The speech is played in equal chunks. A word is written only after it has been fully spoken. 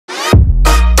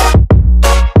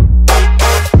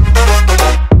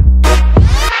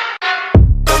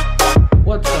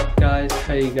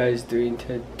guys doing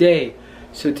today?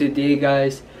 So today,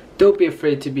 guys, don't be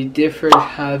afraid to be different,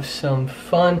 have some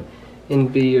fun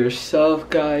and be yourself,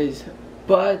 guys.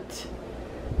 But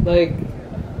like,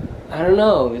 I don't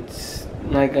know, it's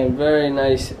like a very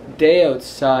nice day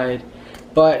outside.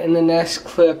 But in the next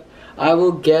clip I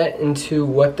will get into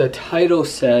what the title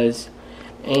says.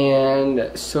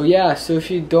 And so yeah, so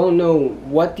if you don't know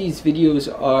what these videos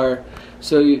are,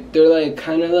 so they're like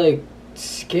kind of like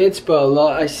skits, but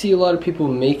I see a lot of people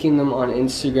making them on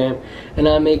Instagram, and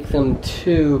I make them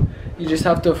too. You just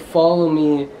have to follow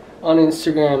me on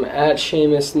Instagram at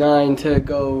Seamus9 to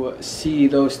go see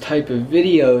those type of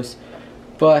videos.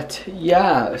 But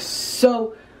yeah,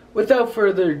 so without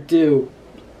further ado,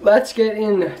 let's get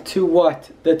into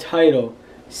what the title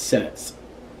says.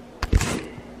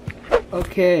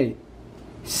 Okay,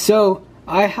 so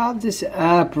I have this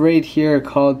app right here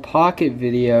called Pocket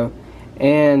Video,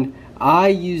 and I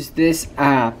use this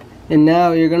app. And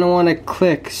now you're going to want to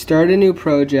click start a new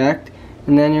project,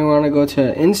 and then you want to go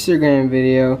to Instagram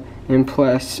video and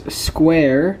press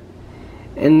square,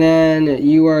 and then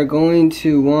you are going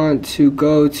to want to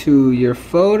go to your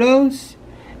photos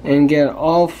and get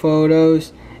all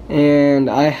photos, and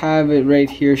I have it right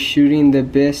here, shooting the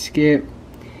biscuit.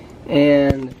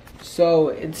 And so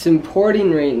it's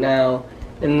importing right now,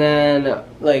 and then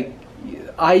like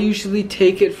I usually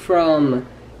take it from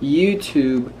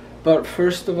YouTube, but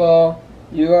first of all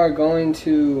you are going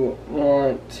to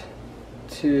want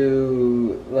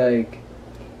to, like,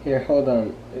 here, hold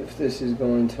on, if this is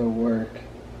going to work,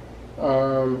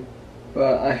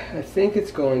 but I think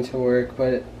it's going to work,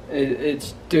 but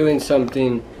it's doing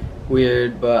something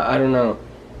weird, but I don't know.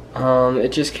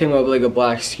 It just came up like a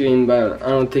black screen, but I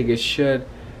don't think it should.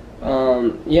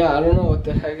 Yeah, I don't know what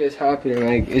the heck is happening.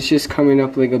 Like, it's just coming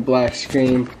up like a black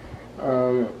screen.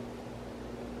 I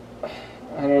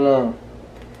don't know.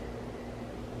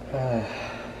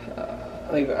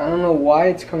 Like, I don't know why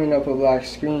it's coming up a black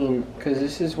screen, because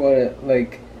this is what it,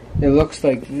 like, it looks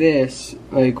like this,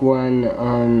 like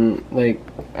when, like,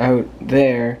 out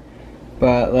there,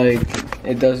 but, like,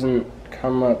 it doesn't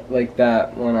come up like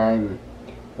that when I'm,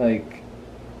 like,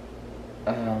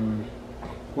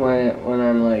 when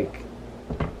I'm, like,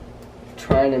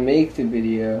 trying to make the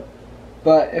video.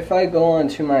 But if I go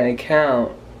onto my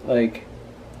account, like,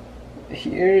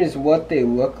 here is what they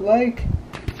look like.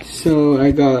 So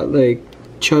I got, like,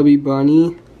 Chubby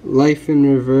Bunny, Life in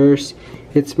Reverse,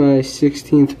 It's My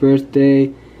 16th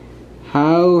Birthday,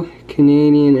 How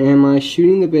Canadian Am I,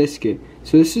 Shooting the Biscuit.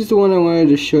 So this is the one I wanted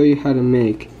to show you how to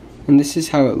make, and this is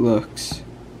how it looks.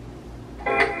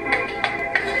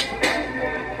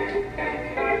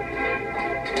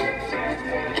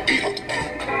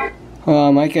 Well,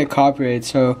 I might get copyrighted,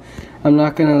 so I'm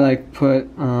not gonna like put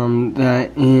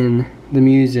that in the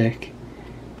music.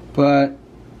 But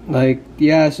like,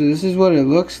 yeah, so this is what it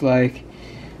looks like.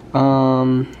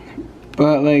 But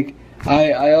like,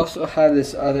 I also have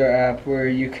this other app where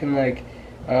you can like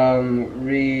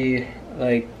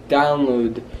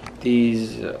download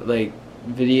these like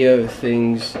video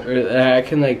things, or I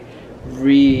can like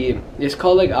it's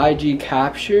called like IG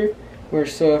capture, where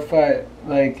so if I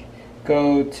like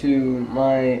go to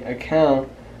my account,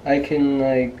 I can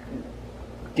like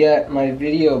get my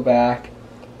video back,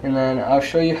 and then I'll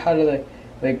show you how to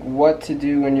like what to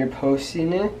do when you're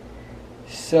posting it.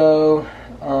 So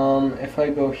if I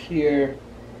go here,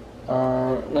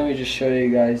 let me just show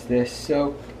you guys this.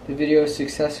 So the video is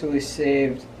successfully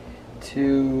saved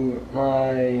to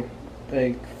my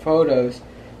like photos.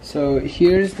 So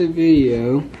here's the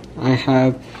video I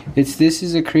have. This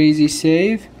is a crazy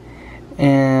save.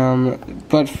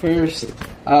 But first,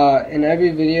 in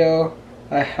every video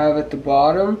I have at the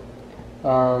bottom,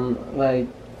 like,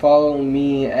 follow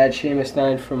me at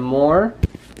Seamus9 for more.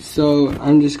 So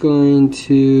I'm just going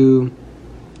to,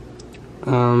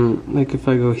 like, if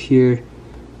I go here,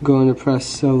 I'm going to press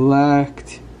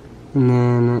select, and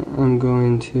then I'm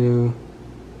going to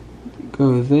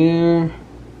go there,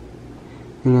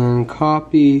 and then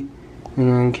copy, and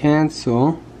then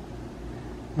cancel.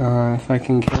 If I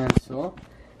can cancel,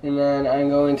 and then I'm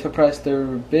going to press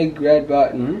the big red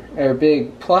button, or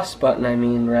big plus button, I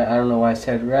mean red, I don't know why I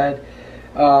said red,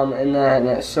 and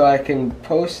then so I can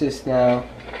post this now,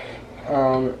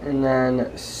 and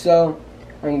then so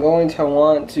I'm going to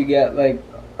want to get like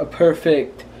a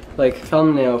perfect like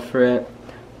thumbnail for it.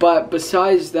 But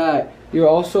besides that, you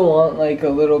also want like a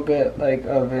little bit like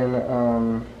of an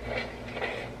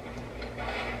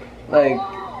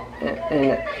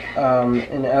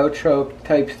an outro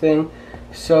type thing.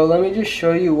 So let me just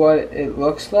show you what it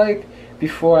looks like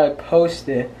before I post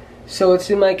it. So it's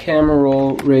in my camera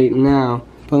roll right now,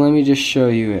 but let me just show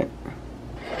you it.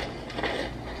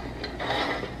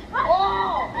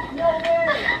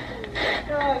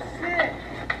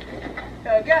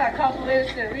 get a couple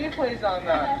instant replays on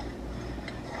that.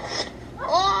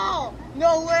 Oh,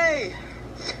 no way.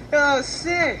 Oh,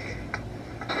 sick.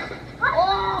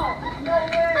 Oh, no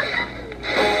way.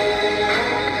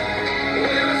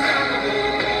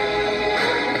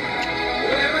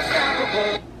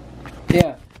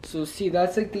 Yeah, so see,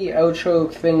 that's like the outro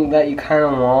thing that you kind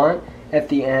of want at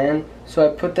the end. So I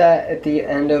put that at the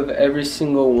end of every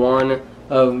single one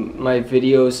of my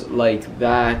videos like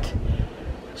that.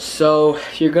 So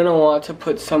you're gonna want to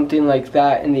put something like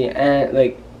that in the end,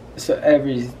 like so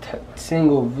every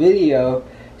single video.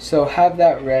 So have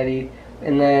that ready,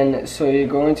 and then so you're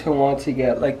going to want to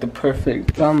get like the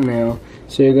perfect thumbnail.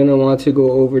 So you're gonna want to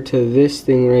go over to this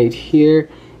thing right here,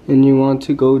 and you want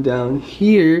to go down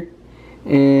here,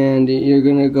 and you're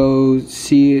gonna go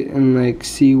see and like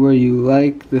see where you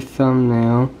like the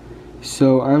thumbnail.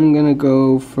 So I'm gonna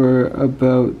go for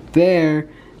about there.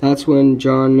 That's when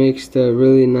John makes the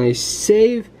really nice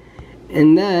save,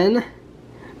 and then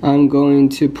I'm going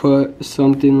to put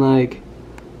something like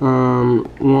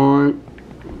want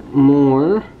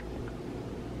more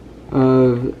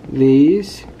of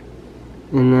these,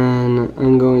 and then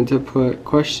I'm going to put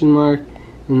question mark,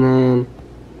 and then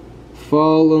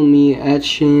follow me at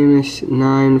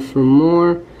Seamus9 for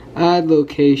more. Add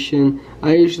location.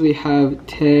 I usually have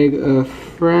tag a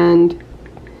friend,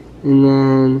 and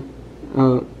then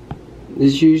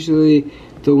it's usually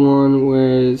the one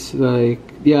where it's like,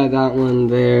 yeah, that one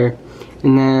there.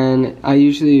 And then I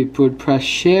usually would press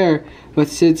share, but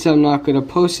since I'm not gonna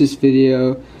post this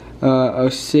video, I'll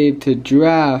save to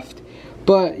draft.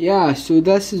 But yeah, so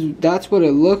that's what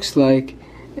it looks like.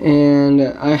 And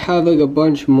I have like a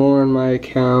bunch more in my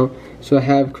account. So I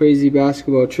have crazy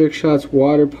basketball trick shots,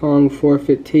 water pong,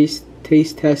 forfeit, taste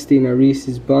testing a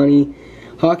Reese's bunny,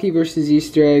 hockey versus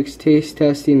Easter eggs, taste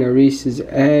testing a Reese's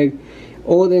egg,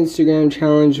 old Instagram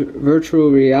challenge,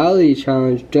 virtual reality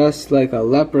challenge, just like a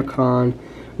leprechaun,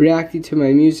 reacting to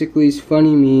my Musical.ly's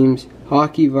funny memes,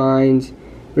 hockey vines,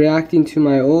 reacting to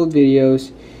my old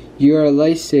videos, you're a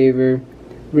lifesaver,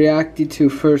 reacting to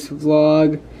first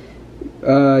vlog,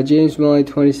 James Mully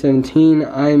 2017,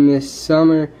 I miss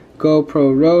summer,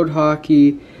 GoPro road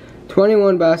hockey,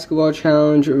 21 basketball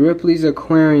challenge, Ripley's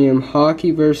aquarium,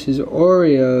 hockey versus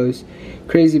Oreos,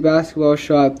 crazy basketball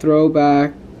shot,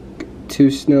 throwback to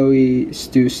snow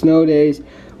days,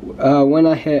 when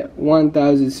I hit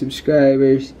 1,000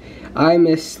 subscribers, I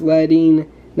miss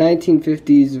sledding,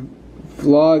 1950s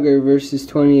vlogger versus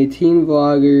 2018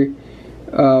 vlogger,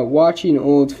 watching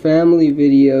old family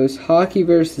videos, hockey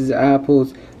versus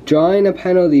apples, drawing a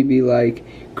penalty be like,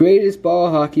 greatest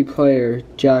ball hockey player,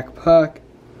 Jack Puck,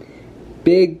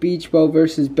 big beach ball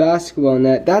versus basketball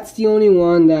net. That's the only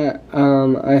one that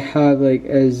I have like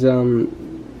as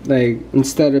like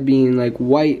instead of being like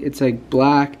white, it's like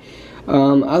black.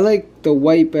 I like the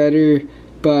white better,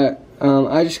 but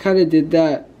I just kind of did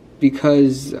that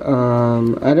because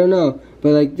I don't know,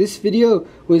 but like this video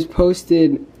was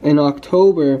posted in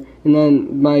October, and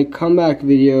then my comeback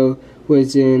video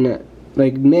was in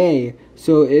like May,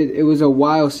 so it was a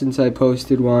while since I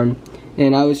posted one,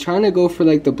 and I was trying to go for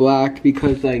like the black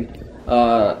because like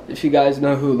if you guys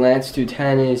know who Lance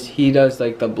 210 is, he does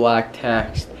like the black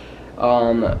text,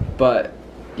 but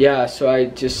yeah, so I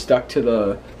just stuck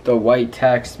to the white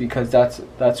text because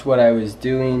that's what I was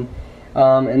doing,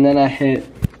 and then I hit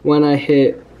when I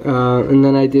hit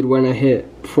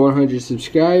 400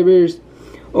 subscribers,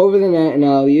 over the net and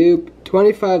alley-oop,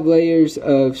 25 layers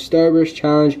of Starburst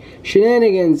challenge,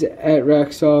 shenanigans at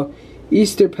Rexall,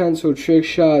 Easter pencil trick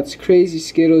shots, crazy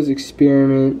Skittles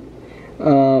experiment,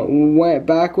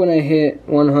 back when I hit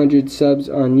 100 subs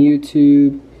on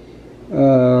YouTube,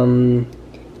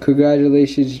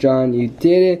 congratulations John, you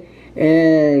did it.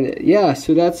 And yeah,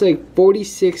 so that's like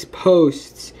 46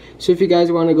 posts. So if you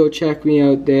guys want to go check me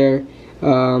out there,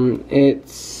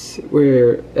 it's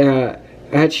where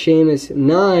at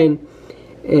Seamus9,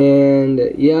 and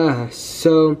yeah,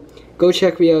 so go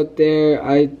check me out there.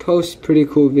 I post pretty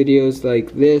cool videos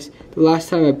like this. The last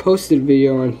time I posted a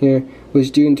video on here was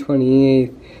June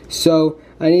 28th, so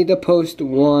I need to post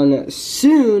one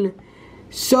soon.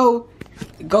 So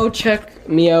go check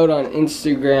me out on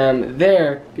Instagram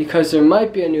there, because there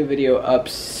might be a new video up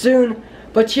soon.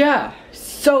 But yeah,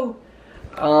 so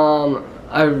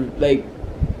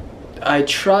I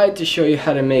tried to show you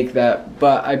how to make that,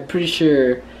 but I'm pretty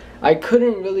sure I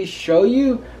couldn't really show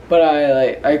you, but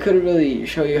I couldn't really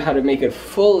show you how to make it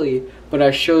fully, but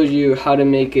I showed you how to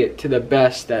make it to the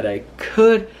best that I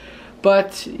could.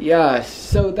 But yeah,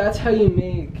 so that's how you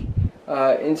make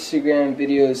Instagram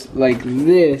videos like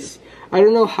this. I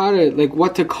don't know how to, like,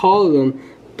 what to call them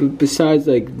besides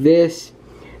like this.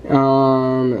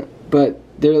 but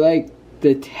they're like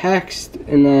the text,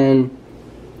 and then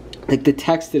like the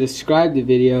text to describe the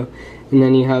video, and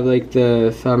then you have like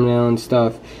the thumbnail and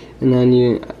stuff, and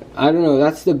then I don't know,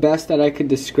 that's the best that I could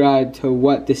describe to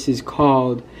what this is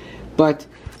called. But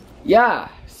yeah,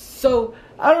 so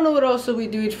I don't know what else we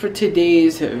do for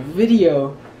today's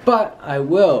video, but I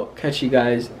will catch you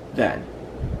guys then.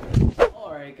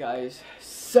 Alright guys,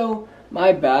 so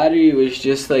my battery was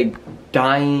just like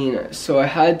dying, so I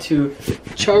had to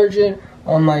charge it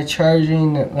on my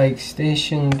charging like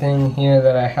station thing here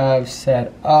that I have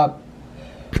set up.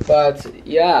 But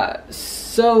yeah,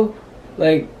 so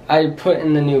like I put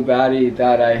in the new battery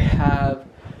that I have.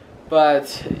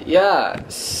 But yeah,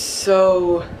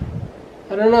 so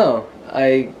I don't know,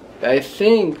 I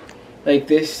think like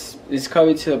this is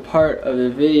coming to the part of the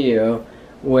video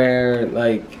where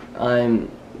like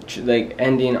I'm like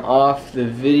ending off the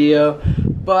video.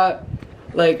 But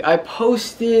like I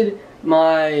posted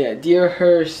my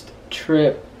Deerhurst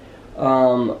trip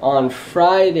on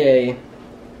Friday,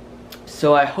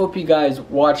 so I hope you guys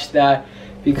watched that,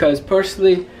 because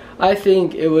personally I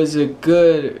think it was a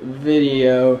good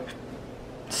video.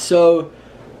 So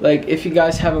like if you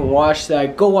guys haven't watched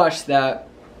that, go watch that,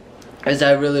 as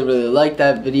I really like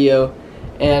that video.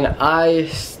 And I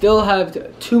still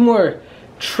have 2 more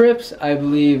trips, I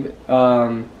believe,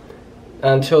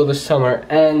 until the summer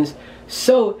ends.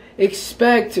 So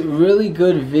expect really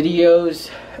good videos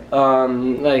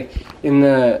like in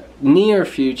the near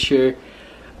future,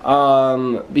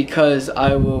 because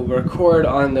I will record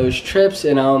on those trips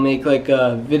and I'll make like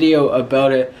a video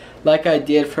about it, like I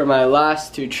did for my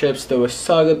last 2 trips, the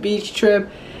Wasaga Beach trip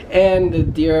and the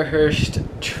Deerhurst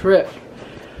trip.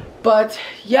 But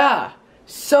yeah,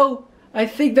 so I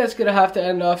think that's gonna have to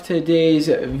end off today's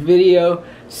video.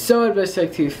 So I'd just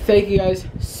like to thank you guys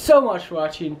so much for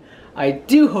watching. I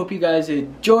do hope you guys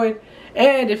enjoyed,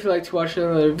 and if you'd like to watch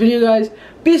another video, guys,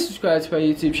 be subscribed to my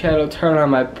YouTube channel, turn on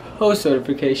my post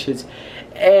notifications,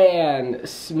 and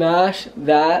smash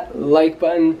that like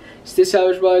button. Stay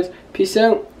savage, boys. Peace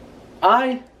out.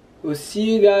 I will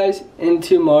see you guys in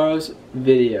tomorrow's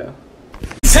video.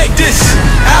 Take this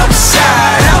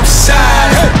outside,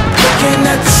 outside, looking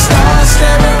at the stars,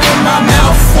 staring with my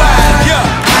mouth wide.